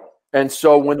 Wow. And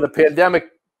so when the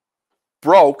pandemic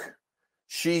broke,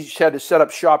 she had to set up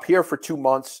shop here for 2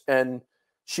 months, and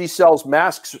she sells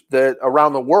masks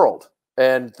around the world,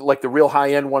 and like the real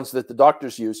high-end ones that the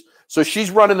doctors use. So she's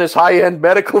running this high-end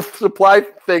medical supply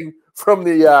thing from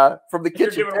the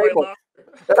kitchen table.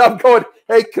 And I'm going,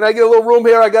 hey, can I get a little room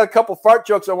here? I got a couple fart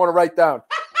jokes I want to write down.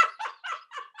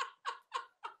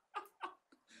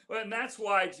 Well, and that's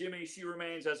why, Jimmy, she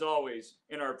remains, as always,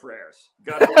 in our prayers.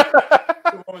 God bless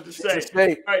her. Woman to say.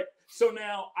 All right. So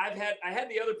now I had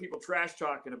the other people trash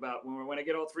talking about when I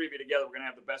get all three of you together, we're going to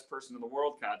have the best person in the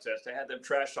world contest. I had them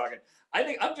trash talking. I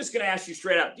think I'm just going to ask you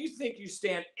straight out. Do you think you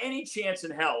stand any chance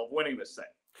in hell of winning this thing?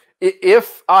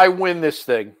 If I win this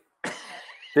thing,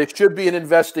 there should be an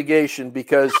investigation,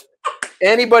 because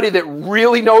anybody that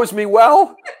really knows me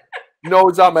well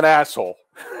knows I'm an asshole.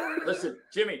 Listen,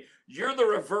 Jimmy, you're the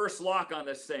reverse lock on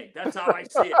this thing. That's how I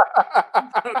see it.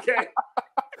 Okay.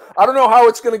 I don't know how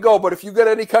it's going to go, but if you get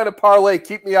any kind of parlay,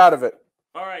 keep me out of it.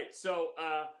 All right. So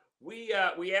we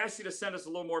asked you to send us a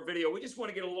little more video. We just want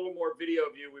to get a little more video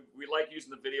of you. We like using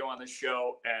the video on this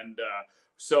show. And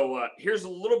so here's a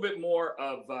little bit more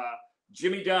of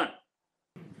Jimmy Dunn.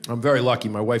 I'm very lucky.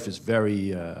 My wife is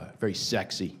very, very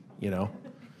sexy, you know?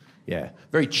 Yeah.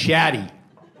 Very chatty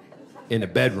in the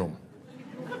bedroom.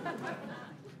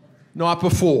 Not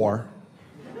before.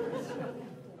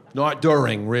 Not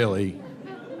during, really.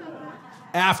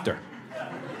 After.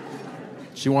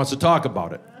 She wants to talk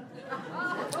about it.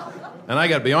 And I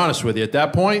got to be honest with you, at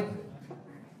that point,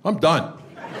 I'm done.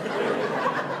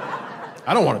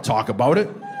 I don't want to talk about it.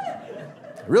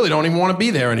 I really don't even want to be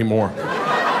there anymore.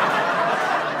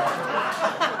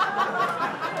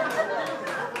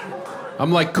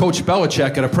 I'm like Coach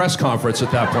Belichick at a press conference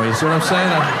at that point. You see what I'm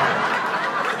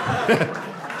saying?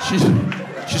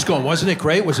 She's going, wasn't it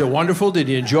great? Was it wonderful? Did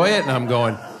you enjoy it? And I'm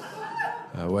going,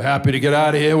 we're happy to get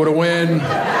out of here with a win.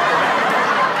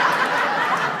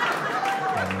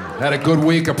 Had a good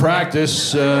week of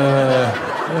practice.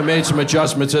 Made some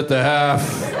adjustments at the half.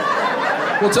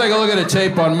 We'll take a look at the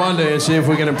tape on Monday and see if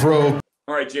we can improve.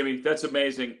 All right, Jimmy, that's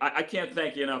amazing. I can't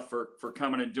thank you enough for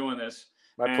coming and doing this.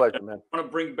 My pleasure, man. I want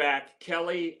to bring back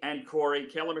Kelly and Corey,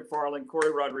 Kelly MacFarland,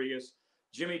 Corey Rodrigues,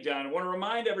 Jimmy Dunn. I want to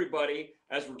remind everybody,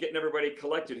 as we're getting everybody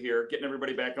collected here, getting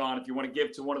everybody back on, if you want to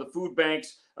give to one of the food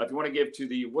banks, if you want to give to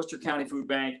the Worcester County Food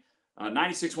Bank,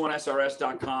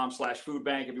 961srs.com/food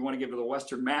bank. If you want to give to the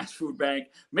Western Mass Food Bank,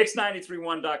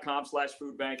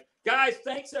 mix931.com/food bank. Guys,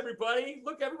 thanks, everybody.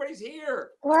 Look, everybody's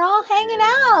here. We're all hanging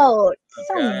out.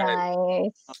 So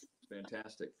nice.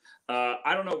 Fantastic.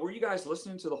 I don't know. Were you guys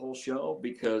listening to the whole show?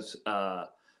 Because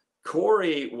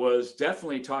Corey was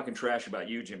definitely talking trash about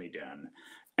you, Jimmy Dunn.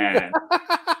 And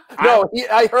no,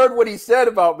 I heard what he said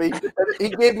about me. He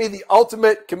gave me the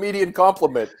ultimate comedian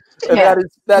compliment. And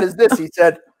that is this. He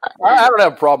said, I don't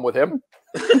have a problem with him.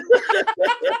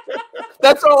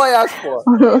 That's all I asked for.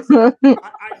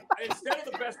 Instead of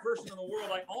the best person in the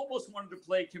world, I almost wanted to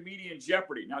play Comedian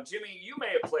Jeopardy. Now, Jimmy, you may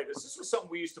have played this. This was something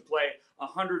we used to play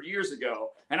 100 years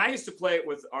ago. And I used to play it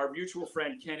with our mutual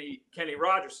friend, Kenny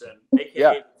Rogerson,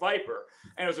 a.k.a. Viper.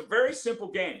 And it was a very simple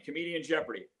game, Comedian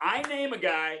Jeopardy. I name a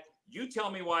guy, you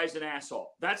tell me why he's an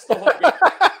asshole. That's the whole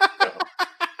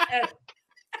game.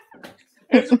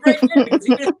 And it's a great game because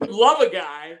even if you love a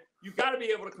guy, you got to be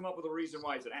able to come up with a reason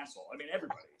why he's an asshole. I mean,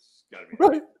 everybody's got to be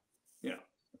Right. You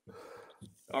know.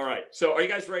 All right. So, are you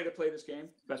guys ready to play this game?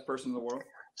 Best person in the world.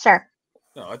 Sure.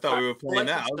 No, I thought we were playing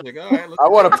now. I was like, all right. I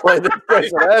want to play this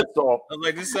person asshole. I was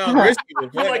like, this sounds risky. You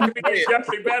like to be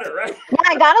Jeopardy better, right? Yeah,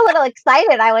 I got a little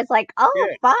excited. I was like, oh, Yeah.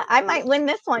 fuck, I might win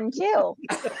this one too.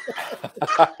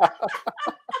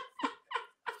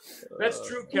 That's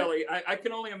true, Kelly. I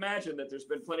can only imagine that there's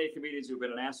been plenty of comedians who've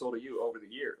been an asshole to you over the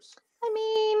years. I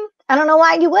mean, I don't know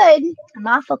why you would. I'm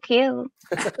awful cute. All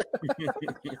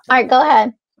right, go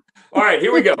ahead. All right,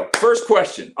 here we go. First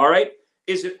question. All right.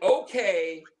 Is it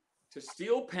okay to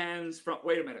steal pens from?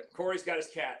 Wait a minute. Corey's got his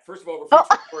cat. First of all, we're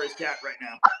featuring Corey's cat right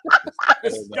now.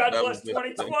 God bless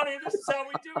 2020. This is how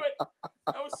we do it.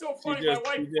 That was so funny. My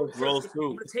wife rolls I'm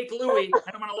through. going to take Louie and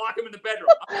I'm going to lock him in the bedroom.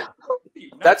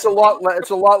 That's a lot. It's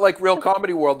a lot like Real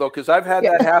Comedy World, though, because I've had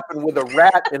that happen with a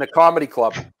rat in a comedy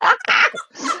club.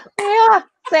 Yeah,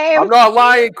 same. I'm not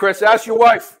lying, Chris. Ask your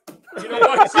wife. You know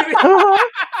what, Jimmy?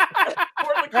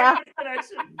 Yeah.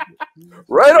 Connection.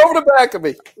 Right over the back of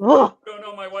me. Ugh. I don't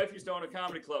know. My wife used to own a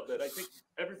comedy club that I think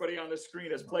everybody on this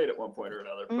screen has played at one point or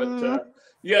another. But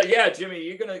yeah, Jimmy,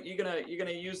 you're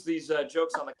gonna use these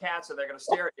jokes on the cats, and they're gonna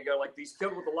stare at you. Go like these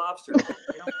killed with the lobster.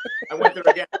 You know? I went there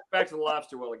again. Back to the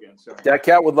lobster well again. So That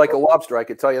cat would like a lobster. I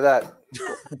can tell you that.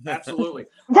 absolutely.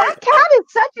 That cat is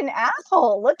such an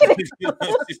asshole. Look at it. All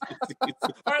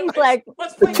right, He's like,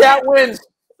 let's The play cat wins.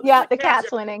 yeah, the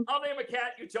cat's winning. I'll name a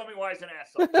cat. You tell me why he's an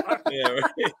asshole. All right. Yeah,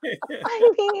 right.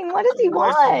 I mean, what does he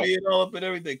want? Being all up and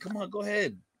everything. Come on, go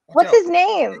ahead. Watch What's out. his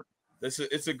name?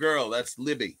 It's a girl. That's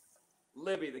Libby.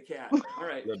 Libby the cat. All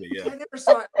right. Libby, yeah. I never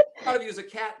thought of you as a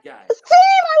cat guy.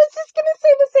 Same. I was just gonna say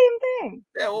the same thing.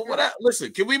 Yeah, well,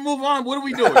 listen, can we move on? What are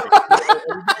we doing?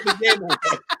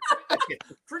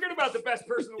 Forget about the best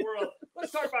person in the world.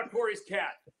 Let's talk about Corey's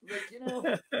cat. Like, you know.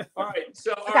 All right.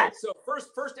 So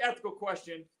first ethical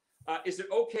question. Is it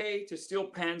okay to steal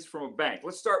pens from a bank?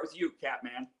 Let's start with you,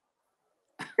 Catman.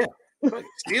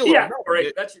 Steal Yeah, them. all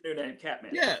right. That's your new name,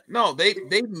 Catman. Yeah, no, they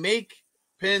make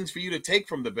pens for you to take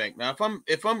from the bank. Now,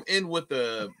 if I'm in with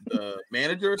the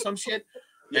manager or some shit,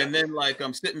 and then like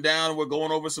I'm sitting down, we're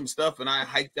going over some stuff, and I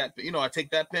hike that, I take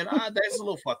that pen. That's a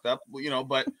little fucked up,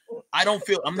 but I don't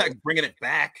feel I'm not bringing it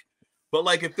back. But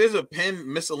like if there's a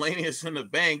pen miscellaneous in the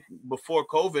bank before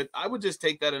COVID, I would just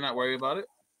take that and not worry about it.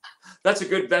 That's a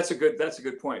good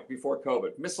point. Before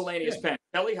COVID, miscellaneous pen.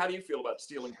 Kelly, how do you feel about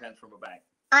stealing pens from a bank?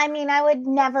 I mean, I would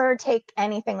never take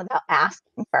anything without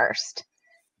asking first.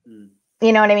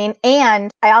 You know what I mean? And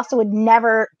I also would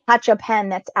never touch a pen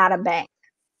that's at a bank.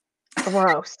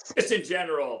 Gross. Just in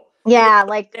general. Yeah,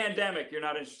 like Pandemic, you're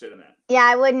not interested in that. yeah,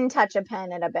 I wouldn't touch a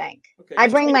pen at a bank. Okay. I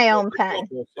bring my own pen.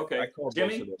 Okay.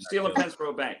 Jimmy, stealing pens from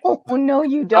a bank. Oh no,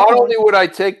 you Not don't. only would I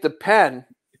take the pen,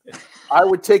 I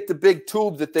would take the big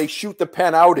tube that they shoot the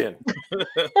pen out in.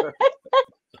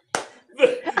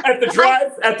 At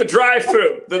the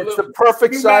drive-through. It's the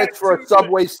perfect size for a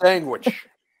Subway sandwich.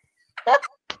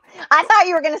 I thought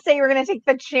you were going to say you were going to take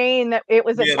the chain that it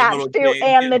was Yeah, the attached little to chain,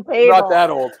 and yeah. the table. Not that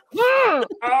old. Oh.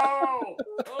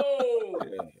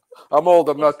 I'm old.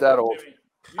 I'm not that old. Jimmy,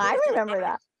 I remember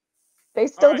that. They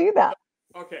still do that.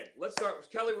 Okay, let's start with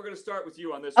Kelly. We're going to start with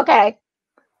you on this. Okay.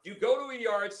 You go to a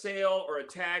yard sale or a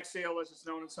tag sale, as it's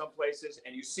known in some places,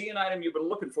 and you see an item you've been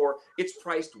looking for. It's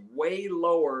priced way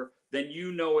lower than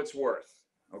you know it's worth.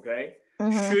 Okay.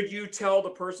 Mhm. Should you tell the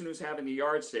person who's having the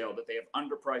yard sale that they have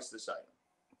underpriced this item?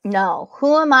 No.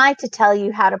 Who am I to tell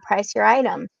you how to price your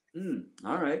item?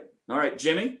 All right,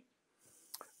 Jimmy.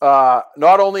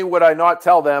 Not only would I not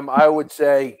tell them, I would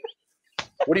say,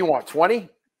 "What do you want? 20?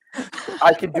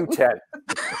 I could do 10."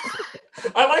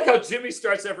 I like how Jimmy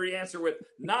starts every answer with,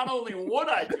 "Not only would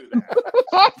I do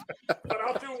that, but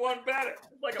I'll do one better."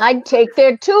 Like I'd take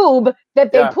their tube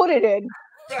that they Yeah. put it in.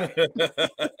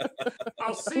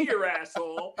 I'll see your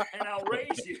asshole and I'll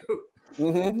raise you.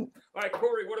 Mm-hmm. All right,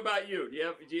 Corey, what about you? Do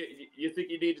you think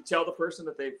you need to tell the person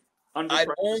that they've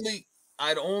underpriced?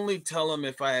 I'd only tell them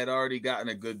if I had already gotten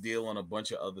a good deal on a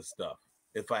bunch of other stuff.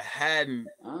 If I hadn't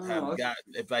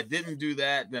if I didn't do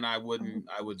that, then I wouldn't.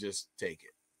 I would just take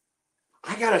it.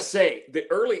 I gotta say, the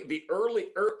early,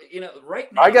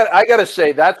 right now. I gotta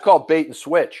say that's called bait and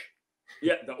switch.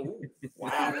 Yeah.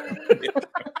 Wow.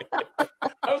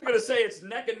 I was gonna say it's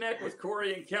neck and neck with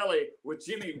Corey and Kelly, with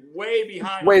Jimmy way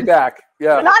behind. Way back,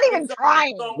 yeah. Not even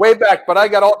trying. Way back, but I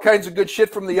got all kinds of good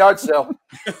shit from the yard sale.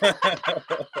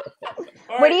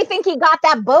 Where do you think he got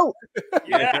that boat?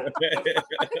 Yeah.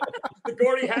 The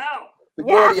Gordie Howe. The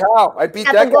Gordie Howe. I beat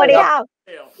At that the Gordie guy Howe.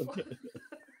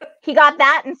 He got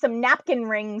that and some napkin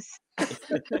rings.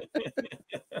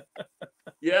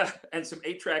 Yeah, and some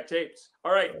 8-track tapes.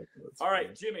 All right,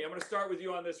 Jimmy, I'm going to start with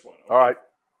you on this one. Okay? All right.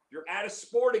 You're at a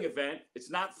sporting event.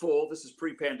 It's not full. This is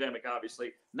pre-pandemic,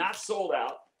 obviously. Not sold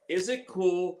out. Is it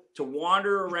cool to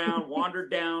wander around, wander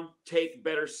down, take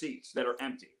better seats that are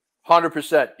empty?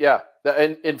 100%. Yeah.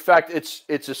 And in fact,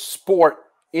 it's a sport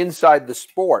inside the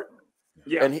sport.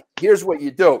 Yeah. And here's what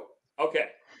you do. Okay.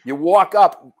 You walk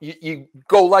up, you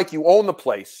go like you own the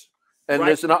place. And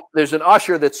Right. there's an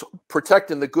usher that's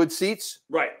protecting the good seats.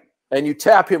 Right. And you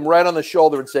tap him right on the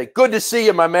shoulder and say, "Good to see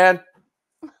you, my man."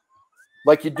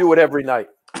 Like you do it every night.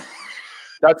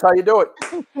 That's how you do it.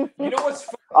 You know what's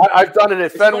funny? I've done it at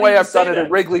It's funny Fenway. you I've done say it that.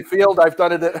 at Wrigley Field. I've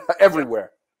done it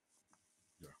everywhere.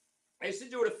 I used to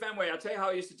do it at Fenway. I'll tell you how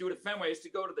I used to do it at Fenway. I used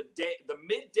to go to the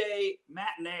midday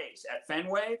matinees at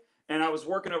Fenway, and I was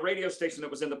working a radio station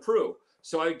that was in the Prue.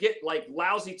 So I would get like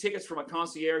lousy tickets from a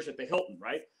concierge at the Hilton,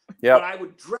 right? Yeah. But I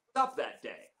would dress up that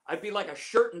day. I'd be like a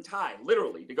shirt and tie,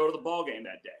 literally, to go to the ball game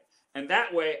that day. And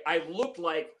that way, I looked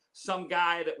like some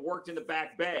guy that worked in the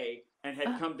back bay and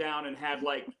had come down and had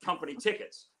like company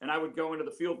tickets. And I would go into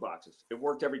the field boxes. It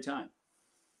worked every time.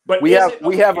 But We have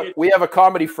a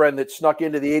comedy friend that snuck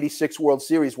into the '86 World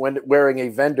Series wearing a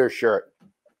vendor shirt.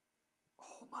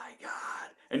 Oh my God!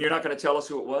 And you're not going to tell us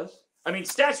who it was? I mean,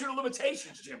 statute of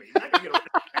limitations, Jimmy. You're not going to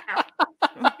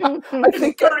get I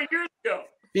think 30 years ago.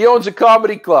 he owns a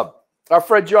comedy club. Our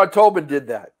friend John Tobin did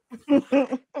that.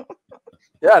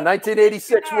 Yeah,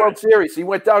 1986 World Series. He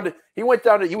went down to. He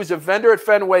was a vendor at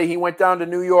Fenway. He went down to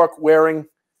New York wearing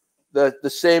the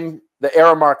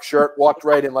Aramark shirt. Walked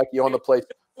right in like he owned the place.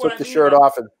 Took the shirt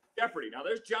off and Jeopardy. Now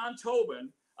there's John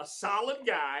Tobin, a solid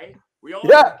guy. We all Yeah.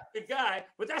 know he's a good guy,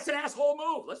 but that's an asshole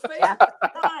move. Let's face it.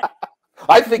 Right.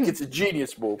 I think it's a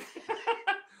genius move.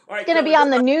 All right, It's gonna be Kelly, on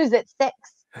the news at 6.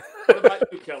 What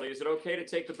about you, Kelly? Is it okay to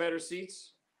take the better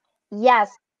seats?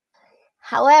 Yes.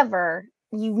 However,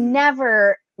 you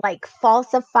never like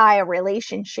falsify a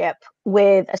relationship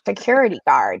with a security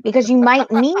guard because you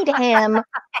might need him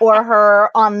or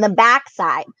her on the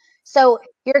backside. So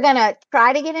you're gonna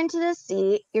try to get into the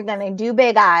seat. You're gonna do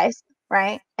big eyes,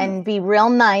 right? And be real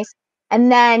nice.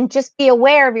 And then just be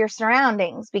aware of your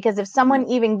surroundings because if someone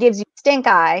even gives you stink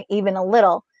eye, even a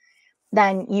little,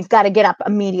 then you've got to get up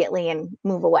immediately and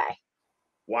move away.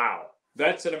 Wow.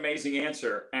 That's an amazing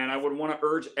answer. And I would want to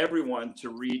urge everyone to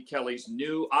read Kelly's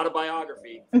new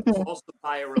autobiography,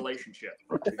 Falsify a Relationship.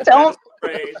 Because that is a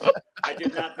phrase I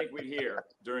did not think we'd hear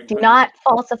during Do not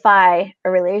falsify a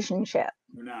relationship.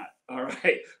 Do not. All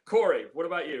right. Corey, what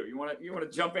about you? You want to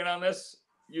jump in on this?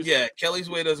 Yeah, Kelly's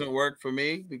way doesn't work for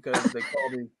me because they call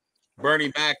me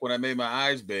Bernie Mac when I made my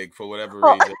eyes big for whatever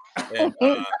reason. And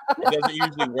it doesn't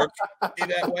usually work for me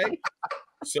that way.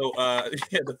 So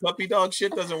yeah, the puppy dog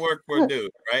shit doesn't work for a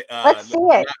dude, right? Let's see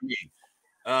it. Not me.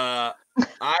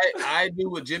 I do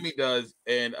what Jimmy does,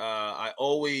 and I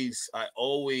always I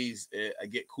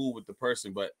get cool with the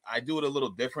person, but I do it a little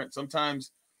different.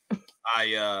 Sometimes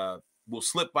I will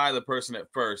slip by the person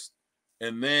at first,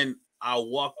 and then I'll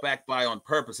walk back by on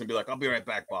purpose and be like, "I'll be right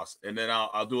back, boss," and then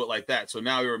I'll do it like that. So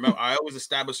now you remember, I always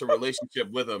establish a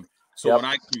relationship with him. So when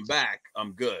I come back,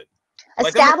 I'm good.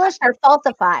 Establish or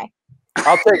falsify.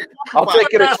 I'll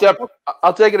take it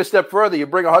a step further. You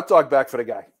bring a hot dog back for the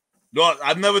guy. No,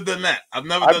 I've never done that. I've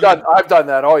done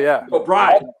that. Oh yeah. Oh,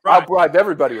 bribe. I'll bribe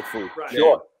everybody with food. Right.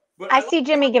 Sure. But I see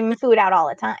Jimmy giving food out all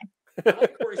the time. I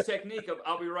like Corey's technique of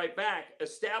 "I'll be right back,"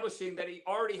 establishing that he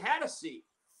already had a seat.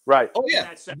 Right. Oh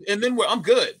yeah. And then I'm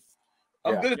good.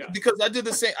 I'm Yeah. good Yeah. because I did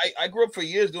the same. I grew up for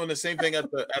years doing the same thing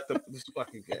at the this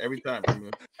fucking every time.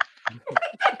 Same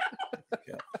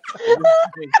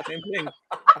thing.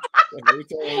 Every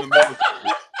time on the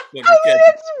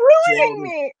It's ruining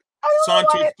me.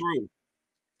 Saunter through.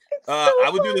 I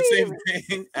would do the same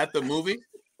thing at the movie.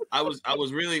 I was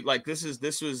really like this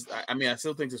was. I mean, I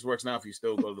still think this works now if you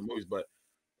still go to the movies, but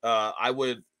I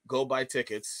would go buy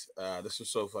tickets. This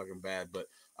was so fucking bad, but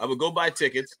I would go buy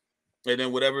tickets, and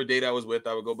then whatever date I was with,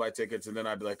 I would go buy tickets, and then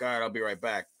I'd be like, all right, I'll be right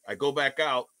back. I go back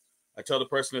out. I tell the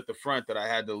person at the front that I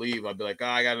had to leave. I'd be like,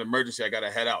 I got an emergency. I got to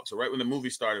head out. So right when the movie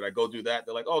started, I go do that.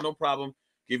 They're like, oh, no problem.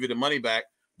 Give you the money back.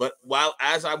 But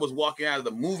as I was walking out of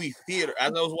the movie theater, I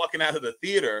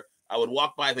would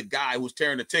walk by the guy who's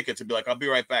tearing the tickets and be like, I'll be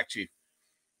right back, chief.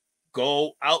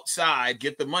 Go outside,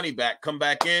 get the money back, come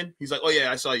back in. He's like, oh, yeah,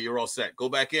 I saw you. You're all set. Go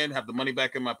back in, have the money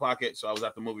back in my pocket. So I was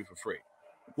at the movie for free.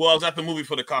 Well, I was at the movie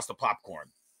for the cost of popcorn,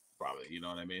 probably. You know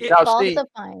what I mean? It's Now, see,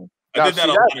 falsifying. I did that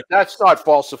a lot of that's not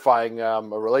falsifying a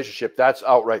relationship. That's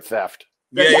outright theft.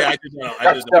 Yeah, I did know.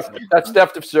 I did know. That's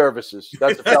theft of services.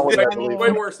 That's a felony, I believe.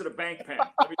 Way worse than a bank pen.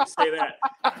 Let me just say that.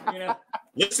 You know,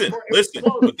 Listen, close but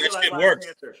to that shit last works.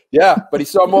 answer. Yeah, but he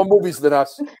saw more movies than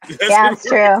us. Yeah, it's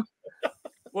true.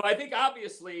 Well, I think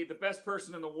obviously the best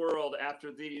person in the world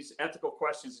after these ethical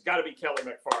questions has got to be Kelly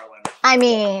MacFarland. I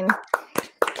mean,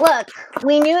 look,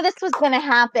 we knew this was going to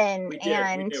happen, We did.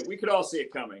 and We knew. We could all see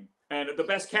it coming. And the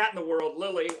best cat in the world,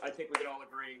 Lily, I think we can all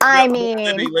agree. I mean,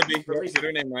 Libby. Get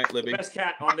her name right, Libby. The best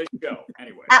cat on this show,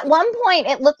 anyway. at one point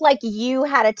it looked like you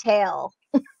had a tail.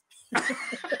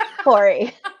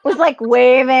 Corey was like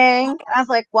waving. I was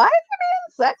like, why is he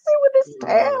being sexy with his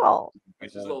tail?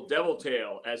 It's his little devil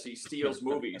tail as he steals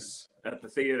movies at the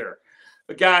theater.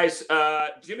 But guys,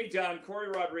 Jimmy Dunn, Corey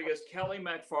Rodrigues, Kelly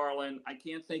MacFarland, I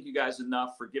can't thank you guys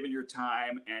enough for giving your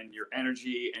time and your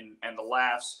energy and the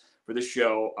laughs for the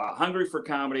show. Hungry for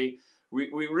Comedy.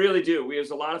 We really do. There's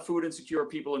a lot of food insecure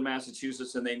people in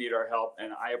Massachusetts, and they need our help.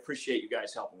 And I appreciate you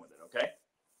guys helping with it, okay?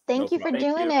 Thank you for Thank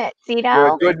doing you. it,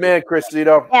 Zito. Good man, Chris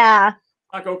Zito. Yeah.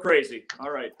 Not go crazy. All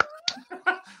right.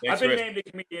 I've been Chris. named a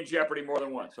comedian Jeopardy more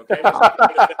than once, okay?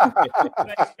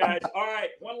 Thanks, guys. All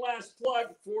right, one last plug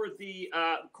for the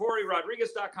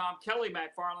CoreyRodrigues.com,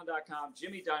 KellyMacFarland.com,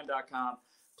 JimmyDunn.com.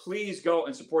 Please go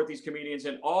and support these comedians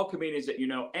and all comedians that you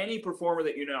know, any performer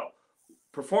that you know.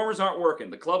 Performers aren't working.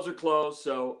 The clubs are closed,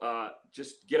 so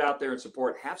just get out there and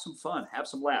support. Have some fun. Have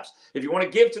some laughs. If you want to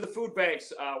give to the food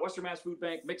banks, Western Mass Food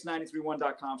Bank,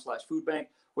 mix931.com/foodbank.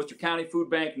 Worcester County Food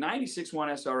Bank,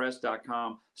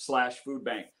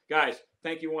 961srs.com/foodbank. Guys,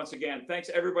 thank you once again. Thanks,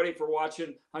 everybody, for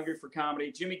watching Hungry for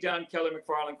Comedy. Jimmy Dunn, Kelly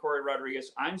MacFarland, Corey Rodrigues.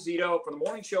 I'm Zito from The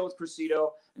Morning Show with Chris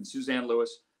Zito and Suzanne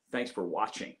Lewis. Thanks for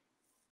watching.